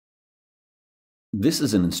This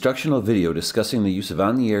is an instructional video discussing the use of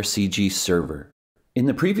OnTheAir CG Server. In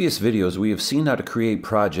the previous videos, we have seen how to create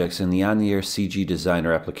projects in the OnTheAir CG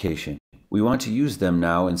Designer application. We want to use them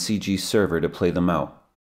now in CG Server to play them out.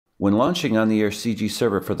 When launching OnTheAir CG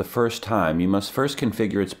Server for the first time, you must first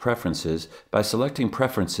configure its preferences by selecting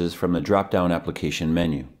Preferences from the drop-down application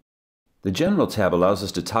menu. The General tab allows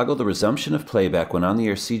us to toggle the resumption of playback when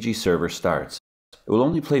OnTheAir CG Server starts. It will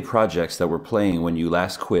only play projects that were playing when you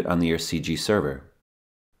last quit OnTheAir CG Server.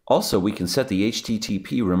 Also, we can set the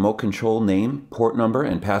HTTP remote control name, port number,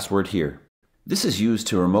 and password here. This is used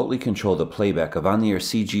to remotely control the playback of OnTheAir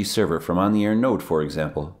CG Server from OnTheAir Node, for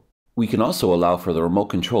example. We can also allow for the remote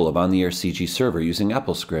control of OnTheAir CG Server using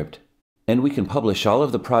AppleScript. And we can publish all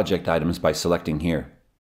of the project items by selecting here.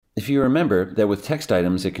 If you remember that with text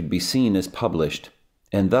items it could be seen as published,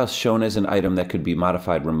 and thus shown as an item that could be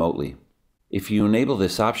modified remotely. If you enable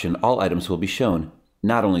this option, all items will be shown,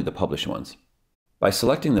 not only the published ones. By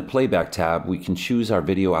selecting the Playback tab, we can choose our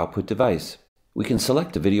video output device. We can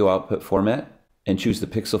select the video output format and choose the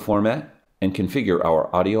pixel format and configure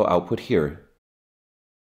our audio output here.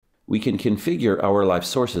 We can configure our live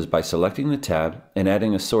sources by selecting the tab and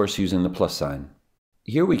adding a source using the plus sign.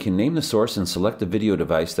 Here we can name the source and select the video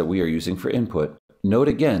device that we are using for input. Note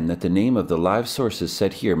again that the name of the live sources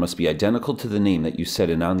set here must be identical to the name that you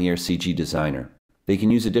set in OnTheAir CG Designer. They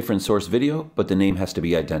can use a different source video, but the name has to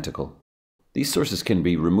be identical. These sources can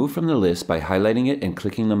be removed from the list by highlighting it and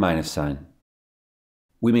clicking the minus sign.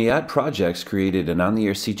 We may add projects created in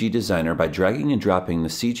OnTheAir CG Designer by dragging and dropping the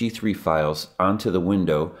CG3 files onto the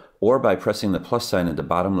window or by pressing the plus sign at the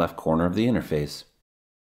bottom left corner of the interface.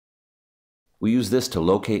 We use this to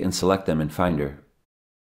locate and select them in Finder.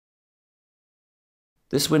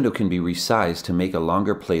 This window can be resized to make a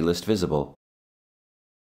longer playlist visible.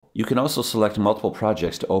 You can also select multiple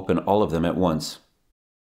projects to open all of them at once.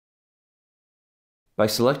 By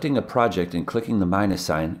selecting a project and clicking the minus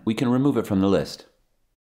sign, we can remove it from the list.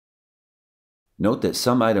 Note that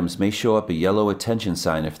some items may show up a yellow attention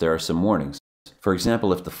sign if there are some warnings. For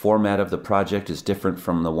example, if the format of the project is different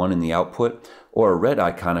from the one in the output, or a red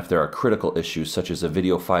icon if there are critical issues such as a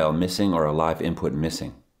video file missing or a live input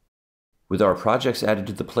missing. With our projects added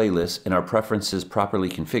to the playlist and our preferences properly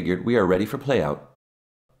configured, we are ready for Playout.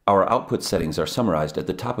 Our output settings are summarized at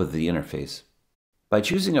the top of the interface. By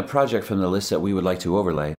choosing a project from the list that we would like to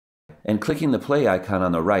overlay, and clicking the play icon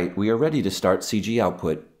on the right, we are ready to start CG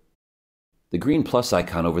output. The green plus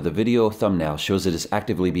icon over the video thumbnail shows it is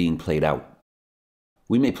actively being played out.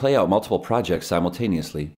 We may play out multiple projects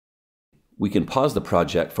simultaneously. We can pause the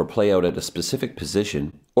project for playout at a specific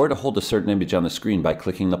position, or to hold a certain image on the screen by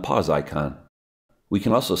clicking the pause icon. We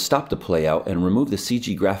can also stop the playout and remove the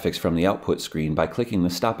CG graphics from the output screen by clicking the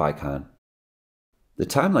stop icon. The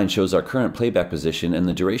timeline shows our current playback position and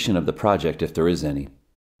the duration of the project if there is any.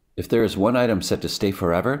 If there is one item set to stay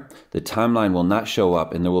forever, the timeline will not show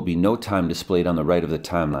up and there will be no time displayed on the right of the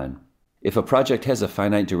timeline. If a project has a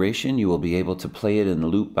finite duration, you will be able to play it in a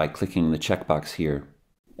loop by clicking the checkbox here.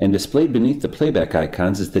 And displayed beneath the playback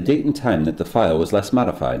icons is the date and time that the file was last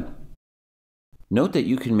modified. Note that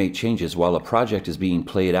you can make changes while a project is being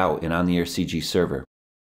played out in OnTheAir CG Server.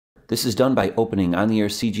 This is done by opening OnTheAir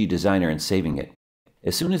CG Designer and saving it.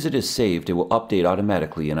 As soon as it is saved, it will update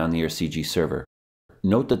automatically in OnTheAir CG Server.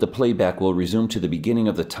 Note that the playback will resume to the beginning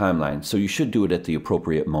of the timeline, so you should do it at the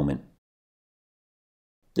appropriate moment.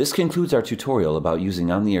 This concludes our tutorial about using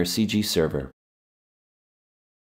OnTheAir CG Server.